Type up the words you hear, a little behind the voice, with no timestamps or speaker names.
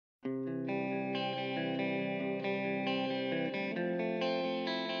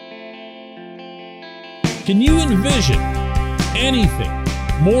Can you envision anything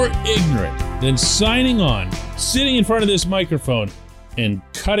more ignorant than signing on, sitting in front of this microphone, and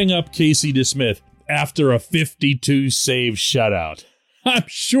cutting up Casey DeSmith after a 52-save shutout? I'm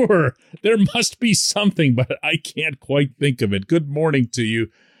sure there must be something, but I can't quite think of it. Good morning to you.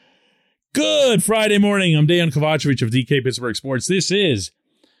 Good Friday morning. I'm Dejan Kovacevic of DK Pittsburgh Sports. This is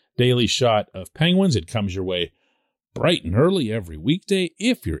Daily Shot of Penguins. It comes your way bright and early every weekday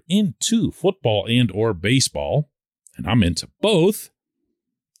if you're into football and or baseball, and I'm into both.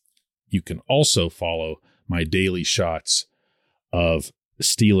 You can also follow my daily shots of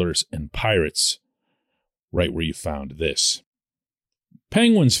Steelers and Pirates right where you found this.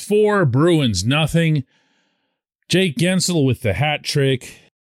 Penguins 4, Bruins nothing. Jake Guentzel with the hat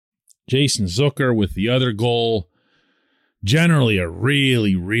trick. Jason Zucker with the other goal. Generally a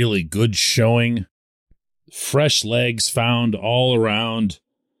really, really good showing. Fresh legs found all around,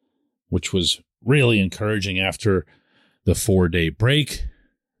 which was really encouraging after the 4-day break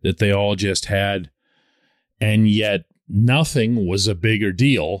that they all just had. And yet nothing was a bigger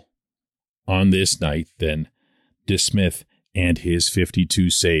deal on this night than DeSmith and his 52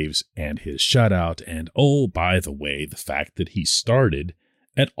 saves and his shutout. And oh, by the way, the fact that he started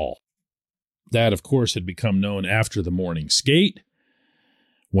at all. That, of course, had become known after the morning skate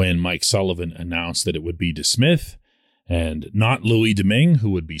when Mike Sullivan announced that it would be DeSmith and not Louis Domingue who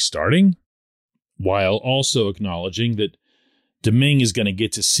would be starting, while also acknowledging that Domingue is going to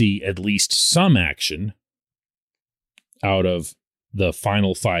get to see at least some action out of the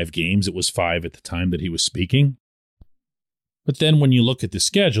final 5 games. It was 5 at the time that he was speaking. But then when you look at the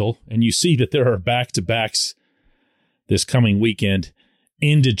schedule and you see that there are back-to-backs this coming weekend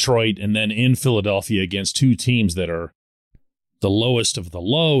in Detroit and then in Philadelphia against 2 teams that are the lowest of the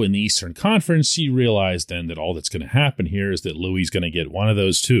low in the Eastern Conference, you realize then that all that's going to happen here is that Louis is going to get one of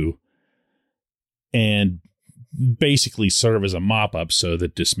those 2 and basically serve as a mop-up so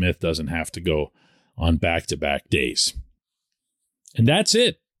that DeSmith doesn't have to go on back-to-back days. And that's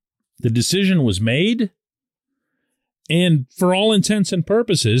it. The decision was made. And for all intents and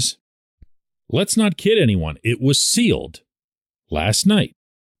purposes, let's not kid anyone. It was sealed last night.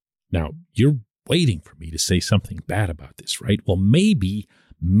 Now, you're waiting for me to say something bad about this, right? Well, maybe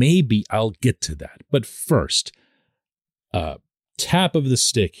I'll get to that. But first, tap of the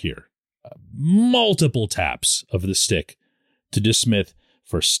stick here. Multiple taps of the stick to DeSmith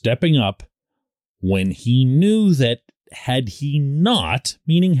for stepping up when he knew that had he not,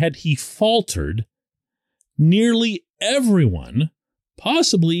 meaning had he faltered, nearly everyone,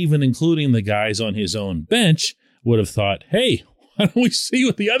 possibly even including the guys on his own bench, would have thought, hey, why don't we see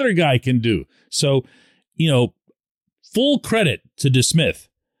what the other guy can do? So, full credit to DeSmith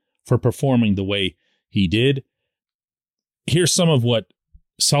for performing the way he did. Here's some of what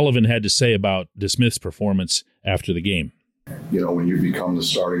Sullivan had to say about DeSmith's performance after the game. When you become the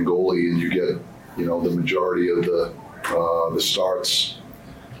starting goalie and you get, the majority of the starts,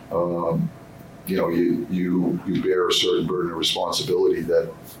 you bear a certain burden of responsibility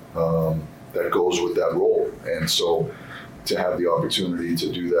that goes with that role. And so to have the opportunity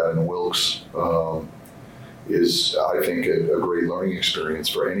to do that in Wilkes is, I think, a great learning experience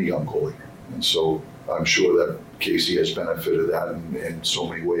for any young goalie. And so I'm sure that Casey has benefited that in so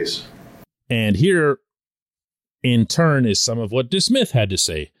many ways. And here, in turn, is some of what DeSmith had to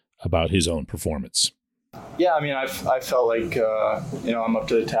say about his own performance. Yeah, I felt like, I'm up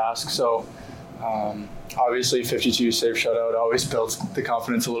to the task. So, obviously, 52 save shutout always builds the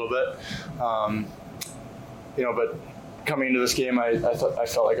confidence a little bit. But coming into this game, I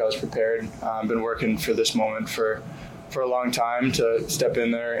felt like I was prepared. I've been working for this moment for a long time to step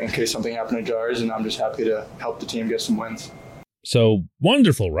in there in case something happened to Jars, and I'm just happy to help the team get some wins. So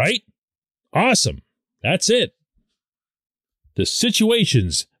wonderful, right? Awesome. That's it. The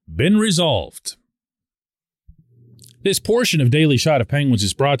situation's been resolved. This portion of Daily Shot of Penguins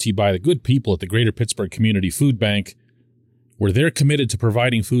is brought to you by the good people at the Greater Pittsburgh Community Food Bank, where they're committed to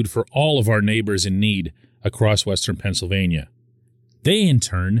providing food for all of our neighbors in need across Western Pennsylvania. They, in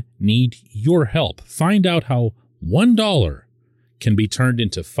turn, need your help. Find out how $1 can be turned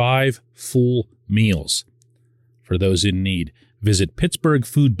into 5 full meals. For those in need, visit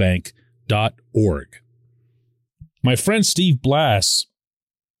pittsburghfoodbank.org. My friend Steve Blass,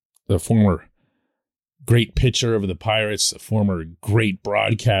 the former great pitcher of the Pirates, a former great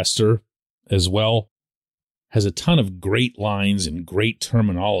broadcaster as well, has a ton of great lines and great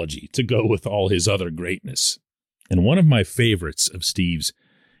terminology to go with all his other greatness. And one of my favorites of Steve's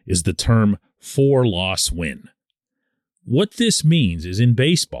is the term 4-loss win. What this means is in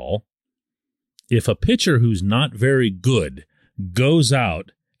baseball, if a pitcher who's not very good goes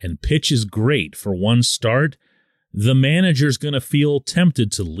out and pitches great for one start, the manager's going to feel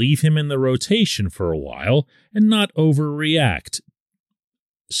tempted to leave him in the rotation for a while and not overreact.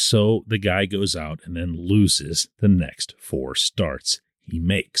 So the guy goes out and then loses the next 4 starts he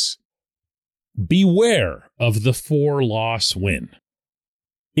makes. Beware of the 4-loss win.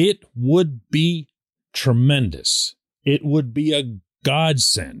 It would be tremendous. It would be a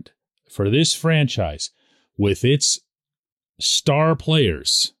godsend for this franchise with its star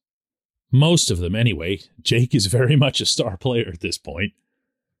players. Most of them, anyway. Jake is very much a star player at this point.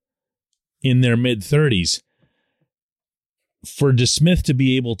 In their mid-30s. For DeSmith to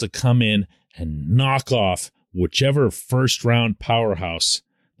be able to come in and knock off whichever first-round powerhouse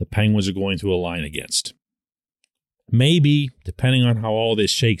the Penguins are going to align against. Maybe, depending on how all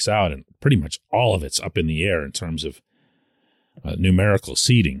this shakes out, and pretty much all of it's up in the air in terms of numerical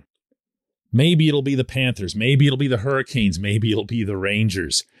seeding, maybe it'll be the Panthers, maybe it'll be the Hurricanes, maybe it'll be the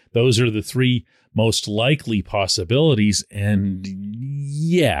Rangers. Those are the 3 most likely possibilities, and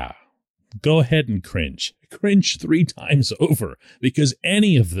yeah, go ahead and cringe. Cringe 3 times over, because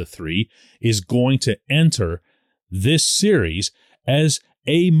any of the 3 is going to enter this series as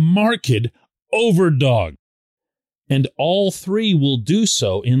a marked overdog. And all 3 will do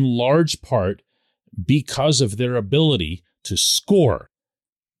so in large part because of their ability to score.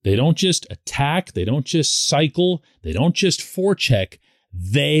 They don't just attack, they don't just cycle, they don't just forecheck,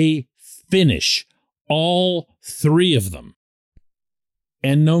 they finish. All 3 of them.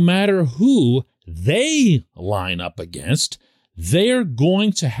 And no matter who they line up against, they're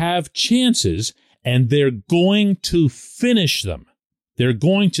going to have chances and they're going to finish them. They're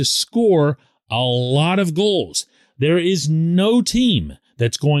going to score a lot of goals. There is no team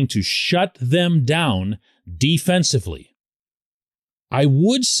that's going to shut them down defensively. I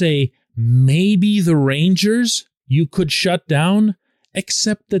would say maybe the Rangers you could shut down,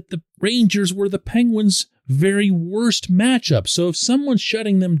 except that the Rangers were the Penguins' very worst matchup. So if someone's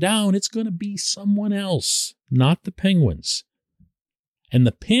shutting them down, it's going to be someone else, not the Penguins. And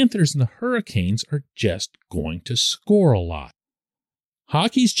the Panthers and the Hurricanes are just going to score a lot.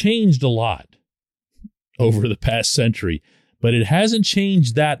 Hockey's changed a lot over the past century, but it hasn't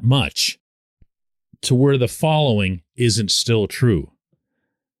changed that much to where the following isn't still true.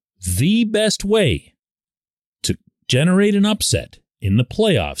 The best way to generate an upset in the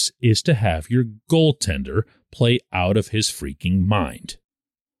playoffs is to have your goaltender play out of his freaking mind.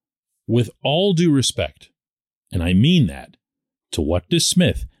 With all due respect, and I mean that, to what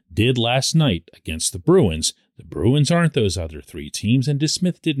DeSmith did last night against the Bruins aren't those other 3 teams, and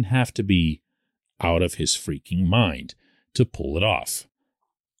DeSmith didn't have to be out of his freaking mind to pull it off.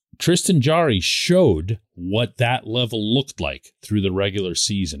 Tristan Jarry showed what that level looked like through the regular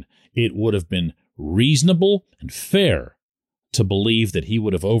season. It would have been reasonable and fair to believe that he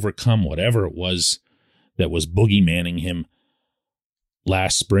would have overcome whatever it was that was boogeymanning him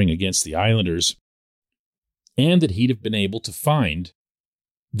last spring against the Islanders, and that he'd have been able to find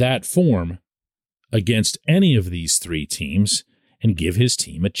that form against any of these 3 teams and give his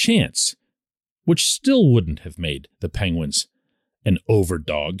team a chance, which still wouldn't have made the Penguins an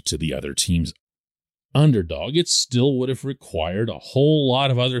overdog to the other team's underdog. It still would have required a whole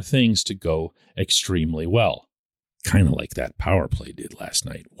lot of other things to go extremely well. Kind of like that power play did last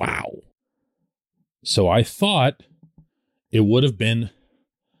night. Wow. So I thought it would have been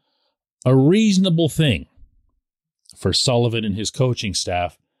a reasonable thing for Sullivan and his coaching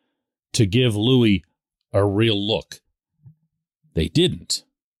staff to give Louis a real look. They didn't.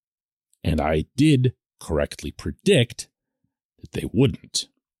 And I did correctly predict that they wouldn't.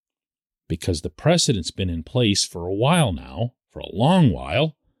 Because the precedent's been in place for a while now, for a long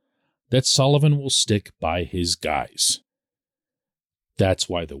while, that Sullivan will stick by his guys. That's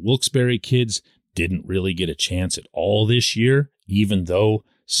why the Wilkes-Barre kids didn't really get a chance at all this year, even though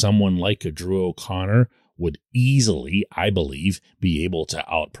someone like a Drew O'Connor would easily, I believe, be able to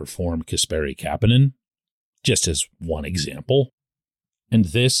outperform Kasperi Kapanen, just as one example. And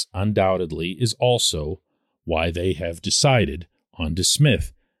this undoubtedly is also why they have decided on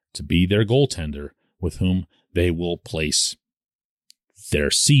DeSmith to be their goaltender with whom they will place their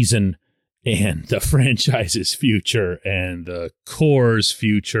season and the franchise's future and the core's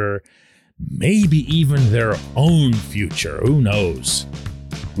future, maybe even their own future, who knows,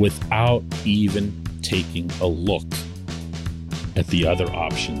 without even taking a look at the other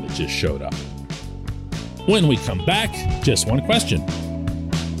option that just showed up. When we come back, just one question.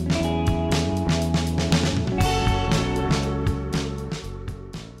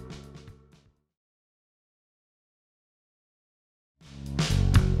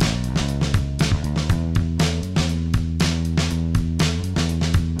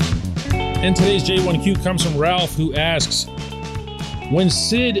 And today's J1Q comes from Ralph, who asks, when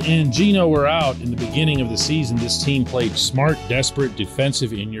Sid and Gino were out in the beginning of the season, this team played smart, desperate,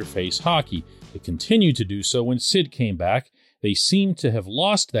 defensive, in-your-face hockey. They continued to do so when Sid came back. They seem to have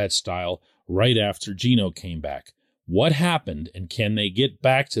lost that style right after Gino came back. What happened, and can they get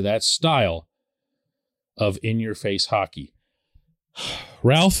back to that style of in-your-face hockey?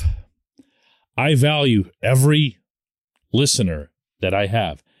 Ralph, I value every listener that I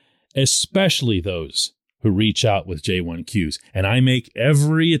have, especially those who reach out with J1Qs. And I make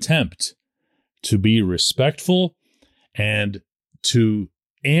every attempt to be respectful and to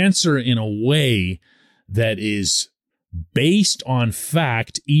answer in a way that is based on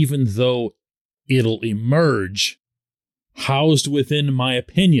fact, even though it'll emerge housed within my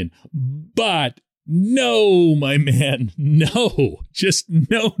opinion. But no, my man, no. Just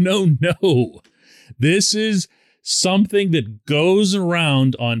no. This is something that goes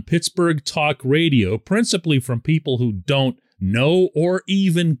around on Pittsburgh Talk Radio, principally from people who don't know or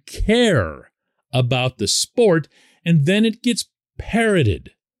even care about the sport, and then it gets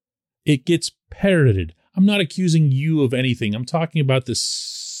parroted. I'm not accusing you of anything. I'm talking about the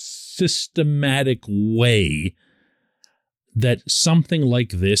systematic way that something like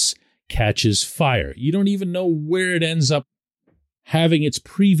this catches fire. You don't even know where it ends up having its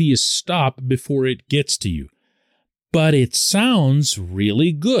previous stop before it gets to you. But it sounds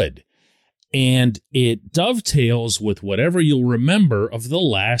really good, and it dovetails with whatever you'll remember of the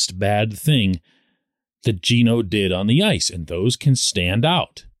last bad thing that Gino did on the ice, and those can stand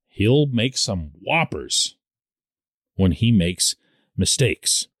out. He'll make some whoppers when he makes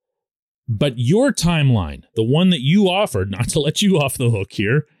mistakes. But your timeline, the one that you offered, not to let you off the hook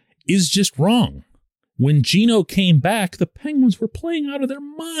here, is just wrong. When Gino came back, the Penguins were playing out of their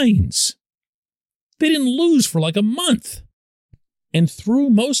minds. They didn't lose for like a month. And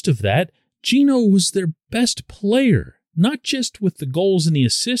through most of that, Gino was their best player, not just with the goals and the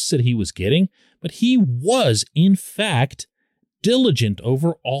assists that he was getting, but he was, in fact, diligent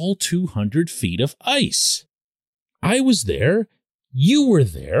over all 200 feet of ice. I was there. You were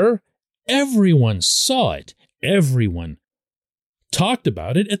there. Everyone saw it. Everyone talked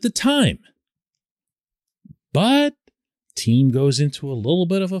about it at the time. But team goes into a little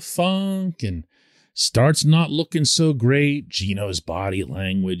bit of a funk and starts not looking so great. Gino's body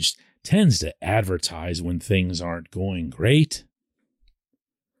language tends to advertise when things aren't going great.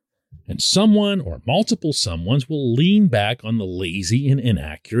 And someone or multiple someones will lean back on the lazy and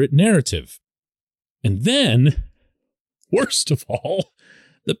inaccurate narrative. And then, worst of all,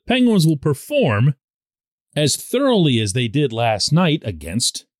 the Penguins will perform as thoroughly as they did last night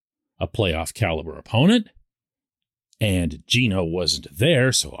against a playoff caliber opponent. And Gino wasn't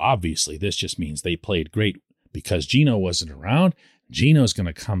there, so obviously this just means they played great because Gino wasn't around. Gino's going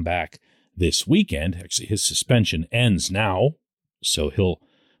to come back this weekend. Actually, his suspension ends now, so he'll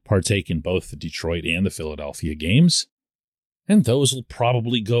partake in both the Detroit and the Philadelphia games. And those will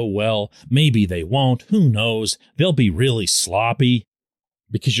probably go well. Maybe they won't. Who knows? They'll be really sloppy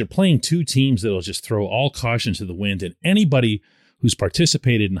because you're playing two teams that'll just throw all caution to the wind. And anybody who's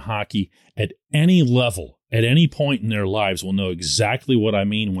participated in hockey at any level, at any point in their lives, will know exactly what I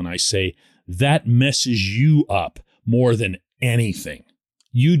mean when I say that messes you up more than anything.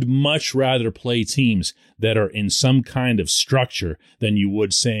 You'd much rather play teams that are in some kind of structure than you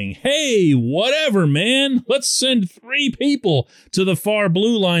would saying, hey, whatever, man, let's send 3 people to the far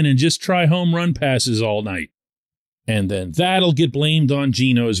blue line and just try home run passes all night. And then that'll get blamed on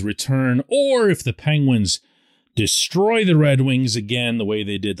Gino's return, or if the Penguins destroy the Red Wings again the way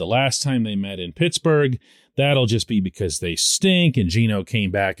they did the last time they met in Pittsburgh, that'll just be because they stink and Gino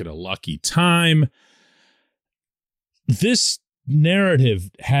came back at a lucky time. This narrative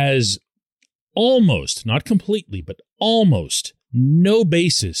has almost, not completely, but almost no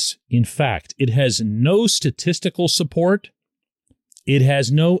basis. In fact, it has no statistical support. It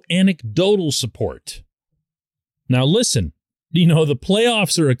has no anecdotal support. Now listen, the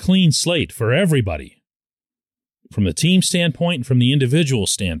playoffs are a clean slate for everybody, from the team standpoint and from the individual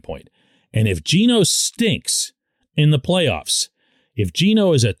standpoint. And if Gino stinks in the playoffs, if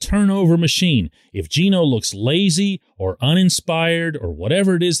Gino is a turnover machine, if Gino looks lazy or uninspired or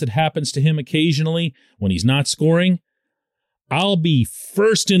whatever it is that happens to him occasionally when he's not scoring, I'll be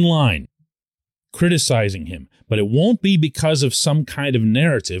first in line criticizing him. But it won't be because of some kind of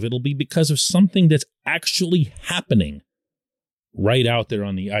narrative. It'll be because of something that's actually happening right out there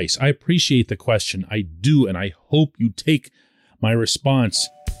on the ice. I appreciate the question. I do, and I hope you take my response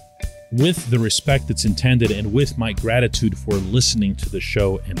with the respect that's intended and with my gratitude for listening to the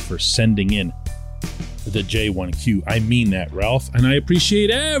show and for sending in the J1Q. I mean that, Ralph. And I appreciate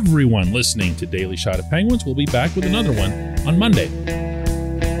everyone listening to Daily Shot of Penguins. We'll be back with another one on Monday.